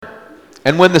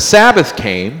And when the Sabbath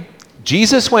came,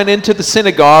 Jesus went into the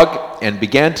synagogue and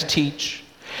began to teach.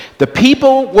 The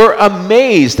people were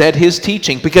amazed at his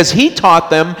teaching because he taught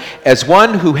them as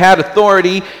one who had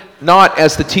authority, not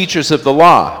as the teachers of the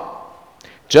law.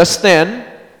 Just then,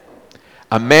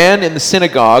 a man in the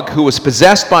synagogue who was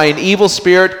possessed by an evil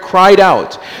spirit cried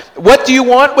out, "What do you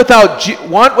want with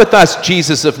us,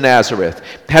 Jesus of Nazareth?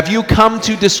 Have you come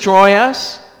to destroy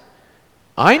us?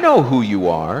 I know who you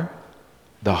are,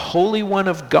 the Holy One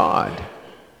of God."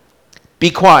 "Be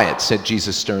quiet," said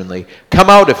Jesus sternly. "Come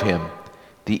out of him."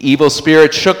 The evil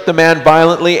spirit shook the man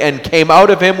violently and came out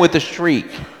of him with a shriek.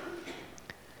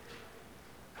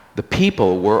 The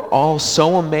people were all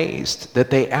so amazed that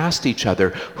they asked each other,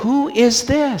 "Who is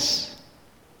this?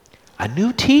 A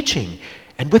new teaching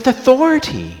and with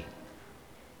authority.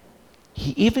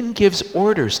 He even gives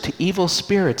orders to evil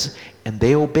spirits and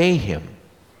they obey him."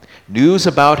 News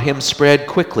about him spread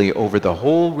quickly over the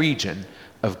whole region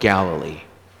of Galilee.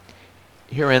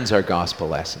 Here ends our gospel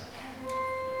lesson.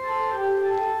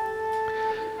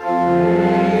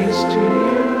 Praise to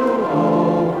you,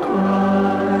 O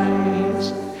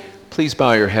Christ. Please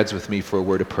bow your heads with me for a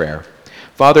word of prayer.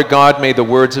 Father God, may the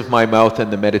words of my mouth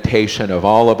and the meditation of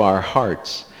all of our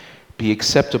hearts be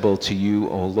acceptable to you,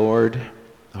 O Lord,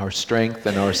 our strength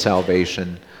and our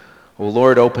salvation. O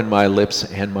Lord, open my lips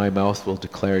and my mouth will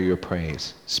declare your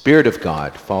praise. Spirit of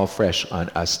God, fall fresh on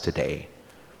us today.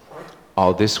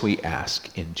 All this we ask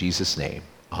in Jesus' name.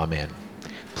 Amen.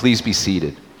 Please be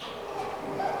seated.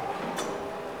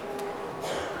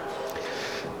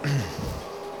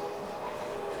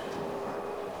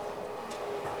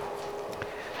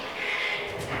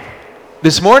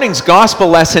 This morning's gospel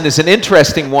lesson is an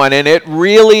interesting one, and it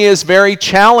really is very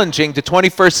challenging to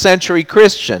 21st century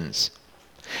Christians.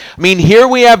 I mean, here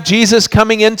we have Jesus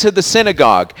coming into the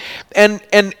synagogue, and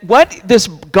what this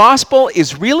gospel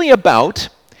is really about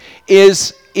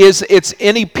is it's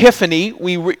an epiphany.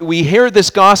 We hear this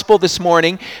gospel this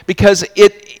morning because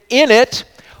in it,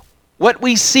 what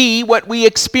we see, what we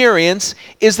experience,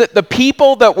 is that the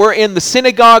people that were in the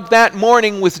synagogue that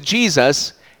morning with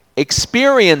Jesus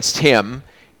experienced him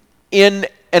in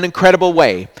an incredible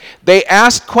way. They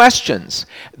asked questions.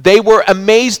 They were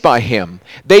amazed by him.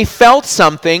 They felt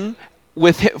something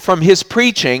from his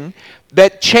preaching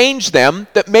that changed them,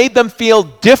 that made them feel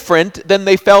different than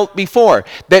they felt before,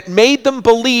 that made them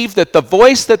believe that the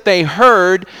voice that they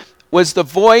heard was the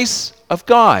voice of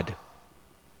God,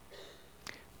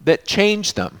 that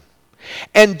changed them.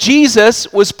 And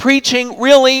Jesus was preaching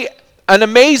really an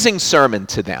amazing sermon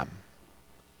to them,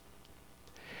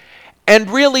 and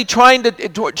really trying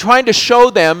to show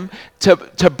them,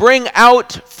 to bring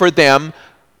out for them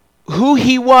who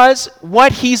he was,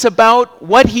 what he's about,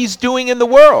 what he's doing in the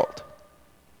world.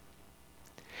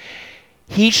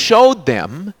 He showed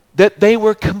them that they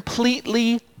were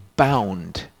completely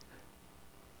bound.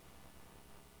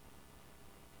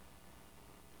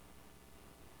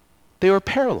 They were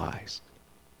paralyzed.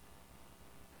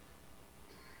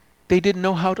 They didn't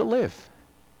know how to live.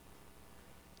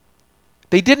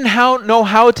 They didn't know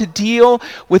how to deal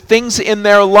with things in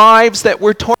their lives that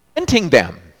were tormenting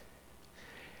them.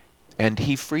 And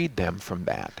he freed them from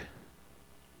that.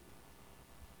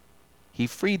 He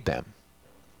freed them.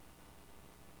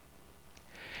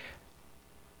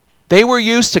 They were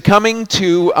used to coming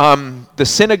to the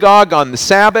synagogue on the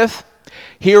Sabbath,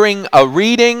 hearing a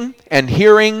reading and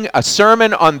hearing a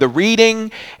sermon on the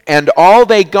reading, and all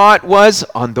they got was,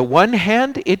 on the one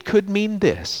hand, it could mean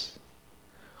this.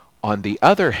 On the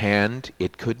other hand,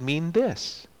 it could mean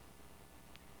this.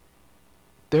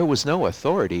 There was no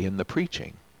authority in the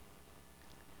preaching.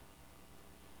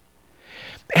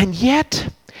 And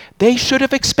yet, they should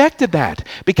have expected that.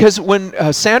 Because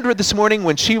when Sandra this morning,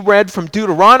 when she read from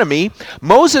Deuteronomy,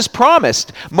 Moses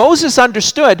promised, Moses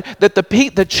understood that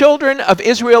the children of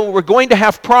Israel were going to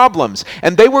have problems,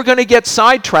 and they were going to get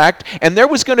sidetracked, and there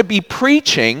was going to be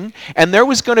preaching, and there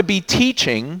was going to be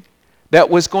teaching that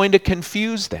was going to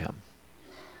confuse them.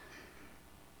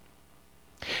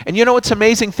 And you know, it's an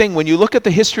amazing thing when you look at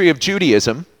the history of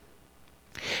Judaism,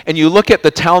 and you look at the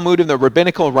Talmud and the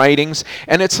rabbinical writings,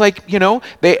 and it's like, you know,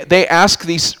 they ask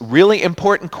these really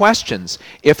important questions.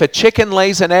 If a chicken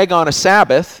lays an egg on a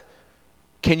Sabbath,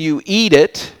 can you eat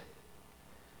it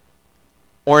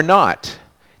or not?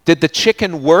 Did the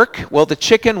chicken work? Well, the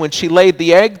chicken, when she laid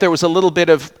the egg, there was a little bit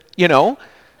of, you know,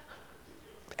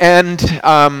 and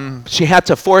she had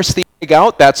to force the egg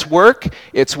out. That's work.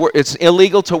 It's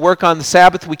illegal to work on the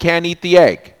Sabbath. We can't eat the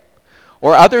egg.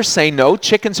 Or others say, no,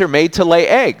 chickens are made to lay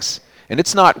eggs, and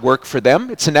it's not work for them.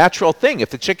 It's a natural thing.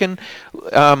 If the chicken,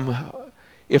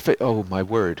 oh my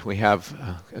word, we have,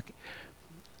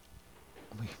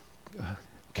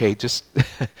 Okay, just,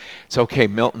 it's okay.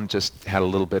 Milton just had a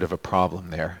little bit of a problem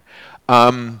there.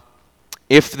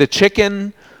 If the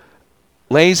chicken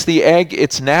lays the egg,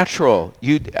 it's natural.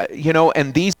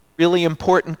 And these are really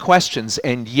important questions.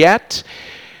 And yet,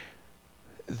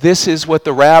 this is what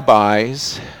the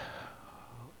rabbis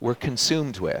were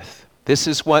consumed with. This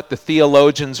is what the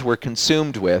theologians were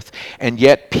consumed with, and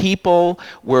yet people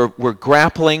were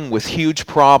grappling with huge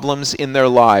problems in their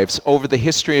lives. Over the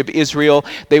history of Israel,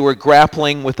 they were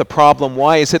grappling with the problem,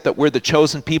 why is it that we're the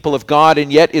chosen people of God,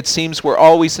 and yet it seems we're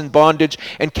always in bondage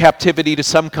and captivity to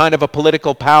some kind of a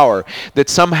political power, that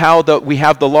somehow we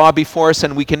have the law before us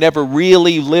and we can never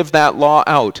really live that law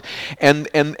out, and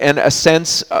a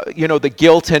sense, the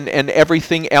guilt and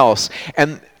everything else.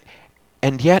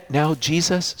 And yet now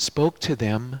Jesus spoke to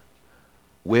them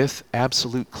with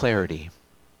absolute clarity.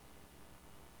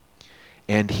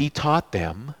 And he taught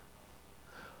them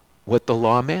what the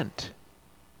law meant.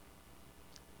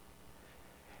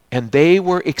 And they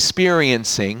were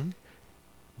experiencing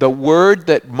the word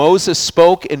that Moses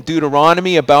spoke in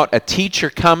Deuteronomy about a teacher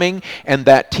coming, and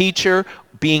that teacher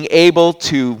being able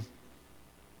to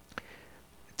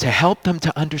help them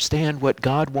to understand what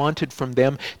God wanted from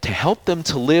them, to help them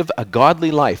to live a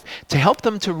godly life, to help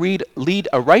them to lead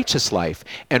a righteous life.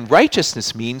 And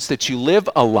righteousness means that you live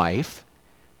a life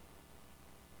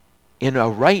in a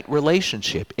right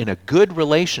relationship, in a good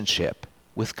relationship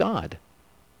with God.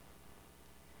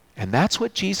 And that's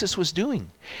what Jesus was doing.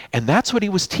 And that's what he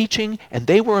was teaching, and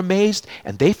they were amazed,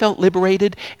 and they felt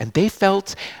liberated, and they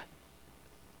felt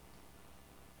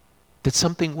that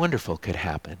something wonderful could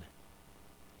happen.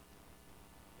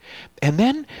 And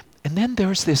then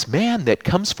there's this man that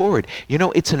comes forward.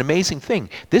 It's an amazing thing.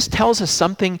 This tells us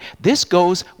something.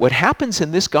 What happens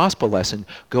in this gospel lesson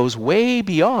goes way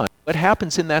beyond what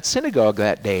happens in that synagogue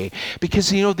that day. Because,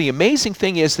 the amazing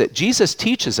thing is that Jesus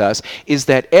teaches us is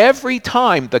that every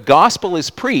time the gospel is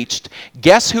preached,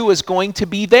 guess who is going to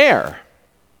be there?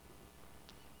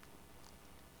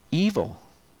 Evil.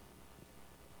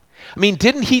 I mean,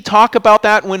 didn't he talk about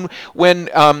that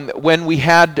when we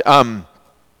had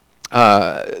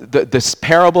this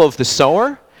parable of the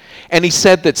sower? And he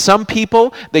said that some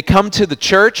people, they come to the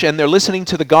church and they're listening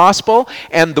to the gospel,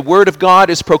 and the word of God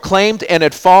is proclaimed and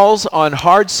it falls on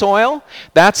hard soil.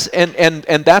 That's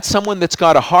someone that's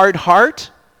got a hard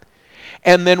heart.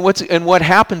 And then what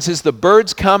happens is the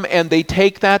birds come and they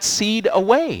take that seed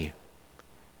away.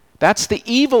 That's the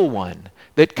evil one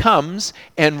that comes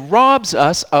and robs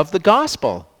us of the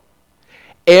gospel.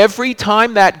 Every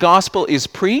time that gospel is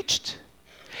preached,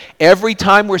 every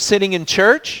time we're sitting in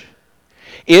church,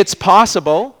 it's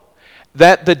possible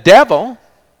that the devil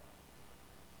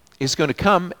is going to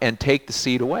come and take the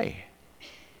seed away.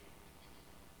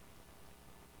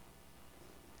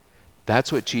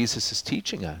 That's what Jesus is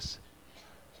teaching us.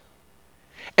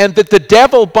 And that the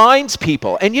devil binds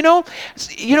people. And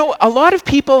a lot of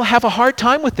people have a hard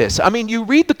time with this. I mean, you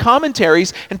read the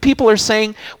commentaries and people are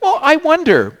saying, well, I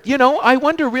wonder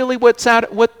really what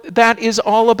that is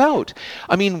all about.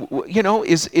 I mean,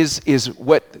 is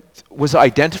what was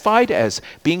identified as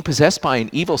being possessed by an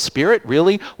evil spirit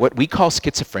really what we call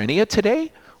schizophrenia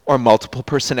today? Or multiple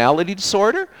personality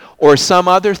disorder? Or some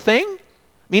other thing?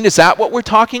 I mean, is that what we're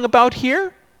talking about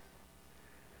here?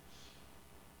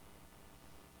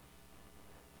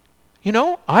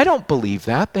 I don't believe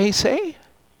that, they say.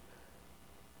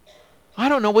 I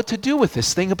don't know what to do with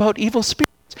this thing about evil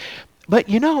spirits. But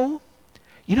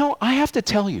I have to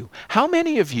tell you, how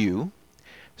many of you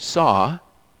saw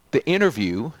the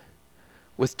interview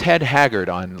with Ted Haggard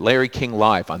on Larry King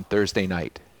Live on Thursday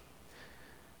night?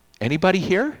 Anybody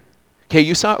here? Okay,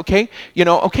 you saw, okay,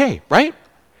 okay, right?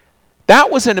 That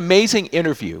was an amazing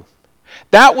interview.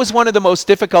 That was one of the most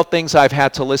difficult things I've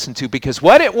had to listen to, because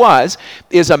what it was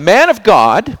is a man of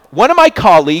God, one of my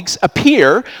colleagues, a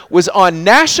peer, was on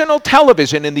national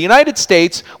television in the United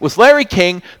States with Larry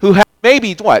King, who had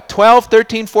maybe, 12,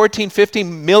 13, 14,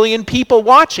 15 million people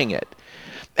watching it.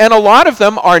 And a lot of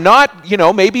them are not,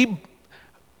 maybe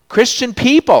Christian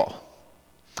people.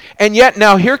 And yet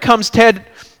now here comes Ted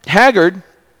Haggard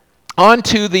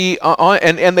onto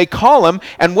and they call him,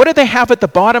 and what do they have at the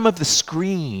bottom of the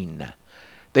screen?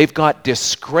 They've got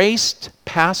disgraced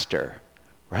pastor,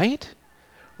 right?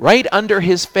 Right under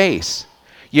his face.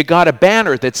 You got a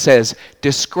banner that says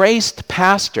disgraced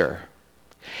pastor.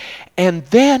 And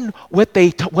then what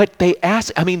they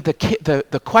ask, I mean,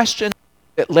 the question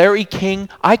that Larry King,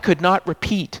 I could not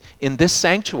repeat in this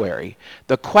sanctuary,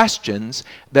 the questions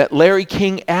that Larry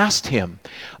King asked him.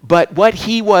 But what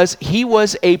he was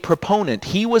a proponent.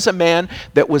 He was a man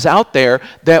that was out there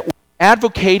that was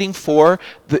advocating for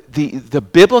the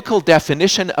biblical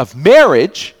definition of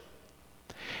marriage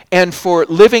and for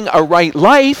living a right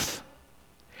life.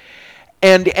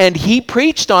 And he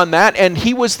preached on that, and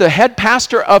he was the head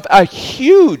pastor of a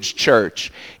huge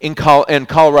church in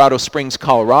Colorado Springs,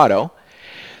 Colorado.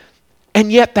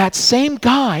 And yet that same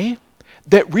guy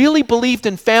that really believed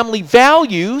in family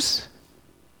values,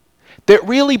 that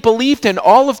really believed in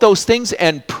all of those things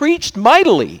and preached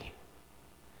mightily,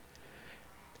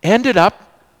 ended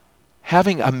up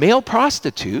having a male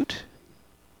prostitute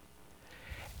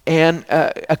and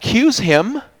accuse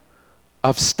him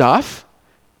of stuff,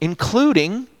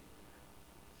 including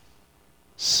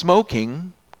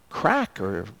smoking crack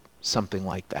or something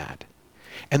like that.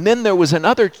 And then there was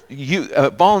another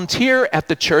volunteer at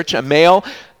the church, a male,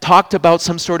 talked about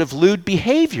some sort of lewd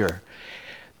behavior.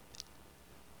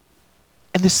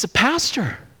 And this is a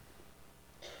pastor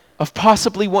of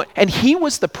possibly one, and he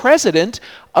was the president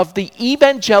of the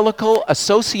Evangelical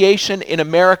Association in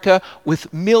America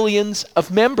with millions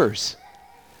of members.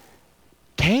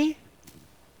 Okay?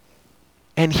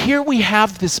 And here we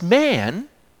have this man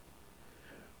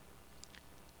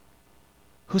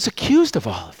who's accused of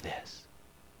all of this.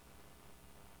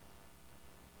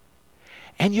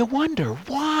 And you wonder,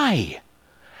 why?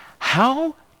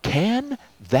 How can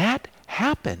that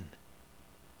happen?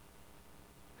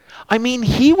 I mean,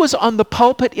 he was in the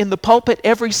pulpit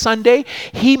every Sunday.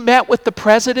 He met with the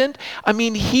president. I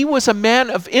mean, he was a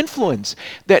man of influence.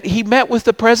 That he met with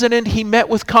the president, he met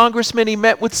with congressmen, he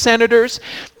met with senators.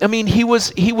 I mean, he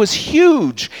was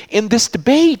huge in this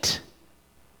debate.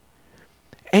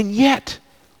 And yet,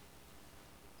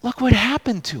 look what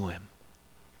happened to him.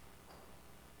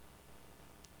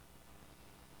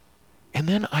 And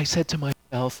then I said to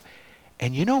myself,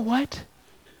 and you know what?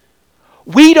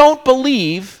 We don't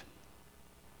believe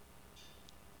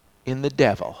in the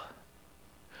devil.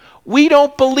 We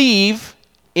don't believe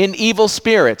in evil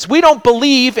spirits. We don't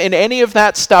believe in any of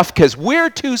that stuff because we're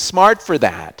too smart for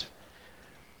that.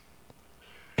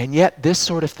 And yet this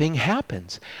sort of thing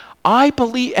happens. I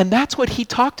believe, and that's what he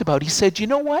talked about. He said, you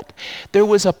know what? There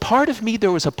was a part of me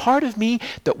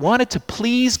that wanted to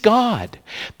please God,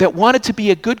 that wanted to be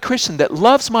a good Christian, that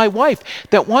loves my wife,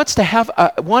 that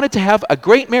wanted to have a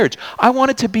great marriage. I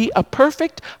wanted to be a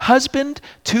perfect husband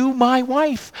to my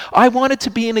wife. I wanted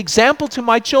to be an example to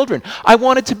my children. I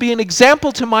wanted to be an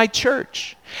example to my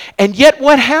church. And yet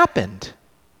what happened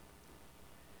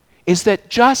is that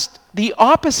just the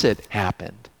opposite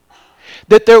happened.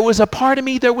 That there was a part of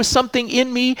me, there was something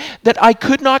in me that I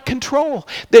could not control,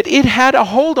 that it had a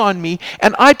hold on me,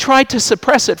 and I tried to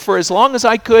suppress it for as long as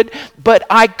I could, but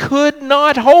I could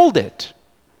not hold it.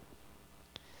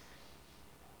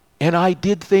 And I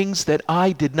did things that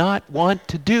I did not want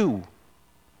to do.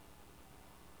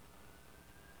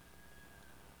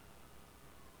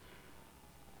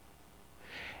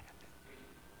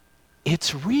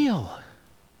 It's real.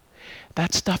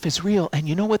 That stuff is real. And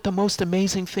you know what the most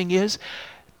amazing thing is?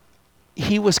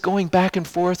 He was going back and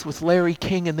forth with Larry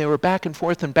King, and they were back and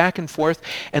forth,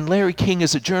 and Larry King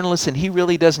is a journalist, and he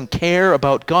really doesn't care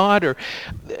about God,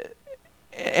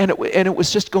 and it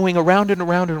was just going around and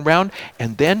around and around,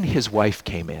 and then his wife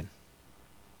came in.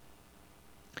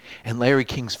 And Larry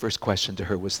King's first question to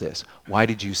her was this: why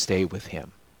did you stay with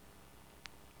him?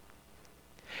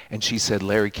 And she said,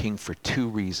 Larry King, for 2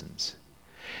 reasons.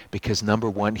 Because number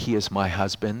one, he is my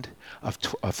husband of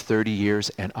 30 years,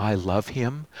 and I love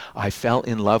him. I fell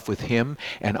in love with him,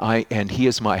 and he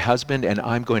is my husband, and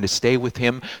I'm going to stay with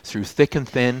him through thick and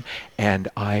thin, and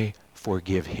I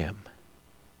forgive him.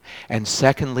 And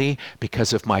secondly,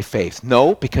 because of my faith.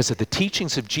 No, because of the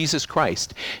teachings of Jesus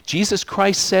Christ. Jesus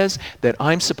Christ says that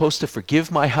I'm supposed to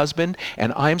forgive my husband,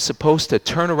 and I'm supposed to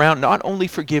turn around, not only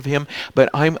forgive him, but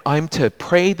I'm to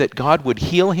pray that God would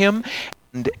heal him.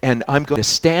 And I'm going to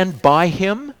stand by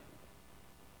him.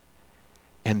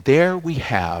 And there we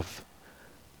have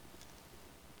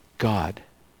God.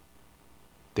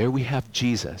 There we have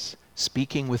Jesus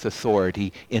speaking with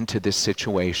authority into this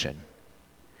situation.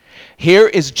 Here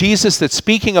is Jesus that's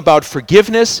speaking about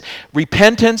forgiveness,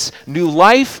 repentance, new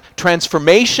life,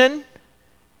 transformation.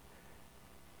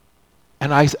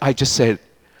 And I just said,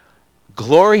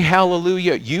 glory,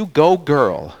 hallelujah, you go,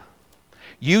 girl.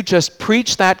 You just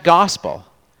preach that gospel.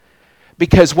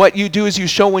 Because what you do is you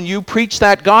show, when you preach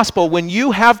that gospel, when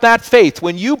you have that faith,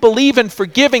 when you believe in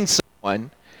forgiving someone,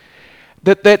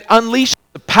 that unleashes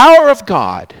the power of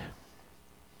God,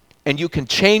 and you can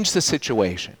change the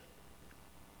situation.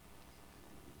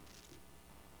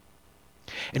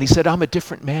 And he said, I'm a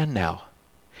different man now.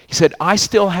 He said, I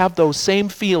still have those same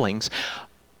feelings,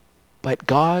 but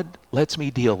God lets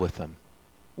me deal with them.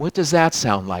 What does that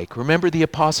sound like? Remember the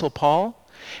Apostle Paul?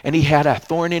 And he had a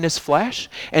thorn in his flesh.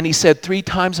 And he said, 3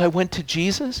 times I went to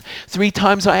Jesus. 3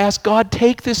 times I asked God,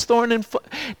 take this thorn and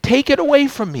take it away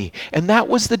from me. And that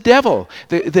was the devil.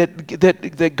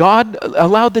 That God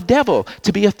allowed the devil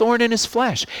to be a thorn in his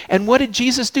flesh. And what did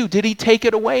Jesus do? Did he take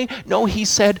it away? No, he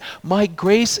said, my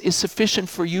grace is sufficient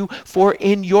for you, for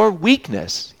in your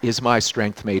weakness is my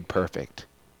strength made perfect.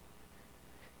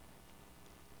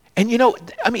 And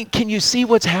can you see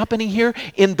what's happening here?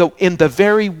 In the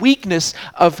very weakness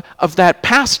of that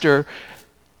pastor,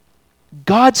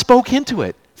 God spoke into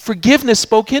it. Forgiveness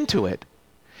spoke into it.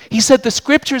 He said the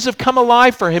scriptures have come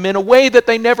alive for him in a way that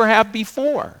they never have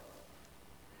before.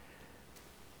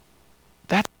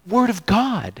 That's the word of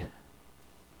God.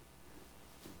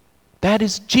 That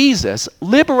is Jesus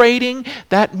liberating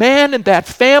that man and that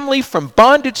family from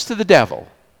bondage to the devil.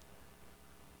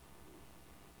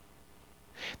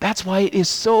 That's why it is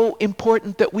so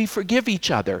important that we forgive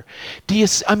each other.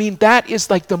 That is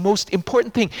like the most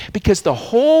important thing, because the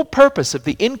whole purpose of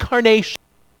the incarnation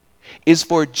is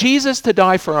for Jesus to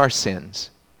die for our sins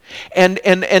and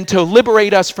to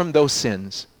liberate us from those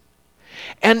sins.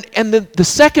 And the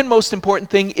second most important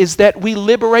thing is that we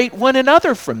liberate one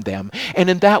another from them. And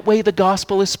in that way, the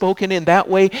gospel is spoken. In that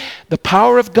way, the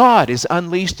power of God is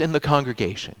unleashed in the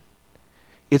congregation.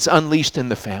 It's unleashed in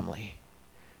the family.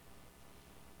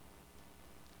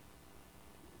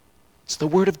 It's the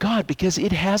word of God because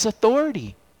it has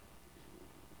authority.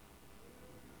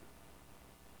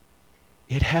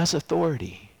 It has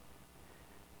authority.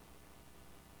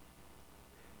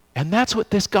 And that's what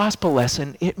this gospel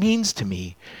lesson, it means to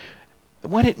me.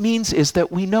 What it means is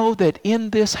that we know that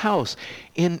in this house,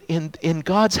 in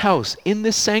God's house, in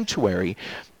this sanctuary,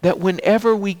 that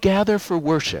whenever we gather for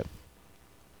worship,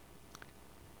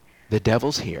 the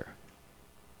devil's here.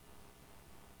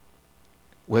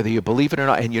 Whether you believe it or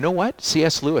not. And you know what?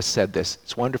 C.S. Lewis said this.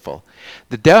 It's wonderful.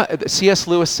 C.S.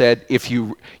 Lewis said, if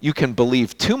you can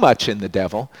believe too much in the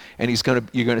devil, and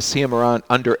you're going to see him around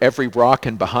under every rock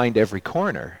and behind every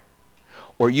corner.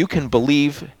 Or you can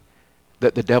believe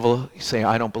that the devil, say,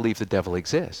 I don't believe the devil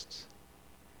exists.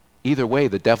 Either way,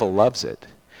 the devil loves it.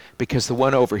 Because the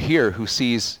one over here who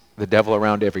sees the devil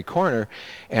around every corner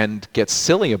and gets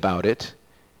silly about it,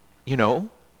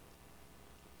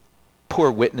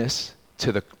 poor witness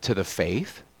to the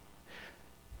faith.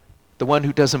 The one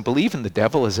who doesn't believe in the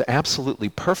devil is an absolutely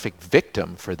perfect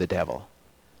victim for the devil.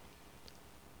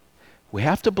 We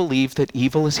have to believe that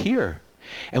evil is here.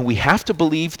 And we have to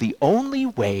believe the only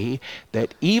way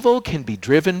that evil can be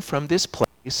driven from this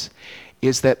place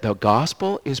is that the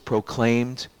gospel is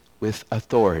proclaimed with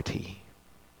authority.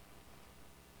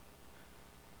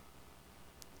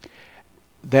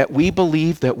 That we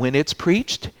believe that when it's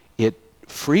preached, it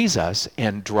frees us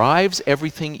and drives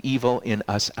everything evil in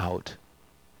us out.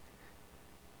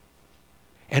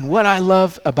 And what I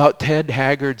love about Ted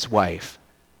Haggard's wife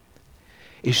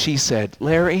is she said,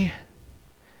 Larry,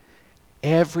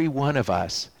 every one of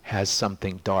us has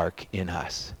something dark in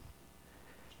us.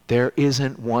 There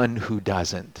isn't one who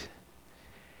doesn't.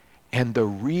 And the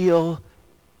real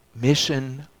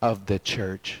mission of the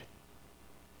church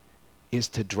is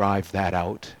to drive that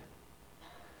out.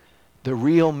 The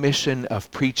real mission of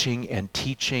preaching and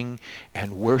teaching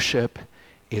and worship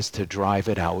is to drive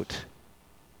it out.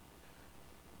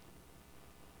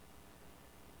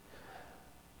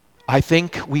 I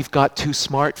think we've got too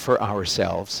smart for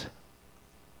ourselves,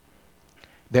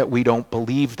 that we don't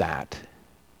believe that.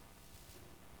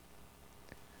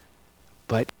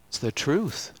 But it's the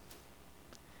truth.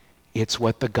 It's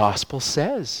what the gospel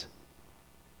says.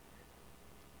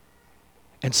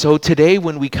 And so today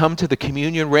when we come to the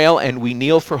communion rail and we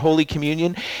kneel for Holy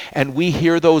Communion and we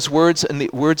hear those words and the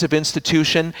words of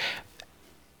institution,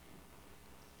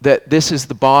 that this is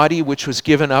the body which was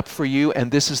given up for you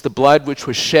and this is the blood which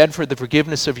was shed for the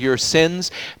forgiveness of your sins,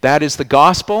 that is the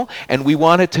gospel. And we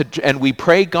want it to, and we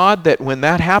pray, God, that when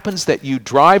that happens, that you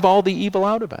drive all the evil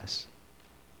out of us.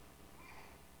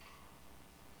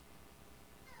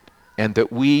 And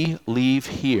that we leave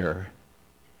here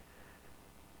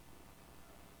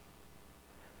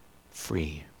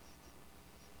free.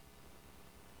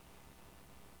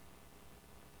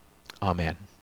 Amen.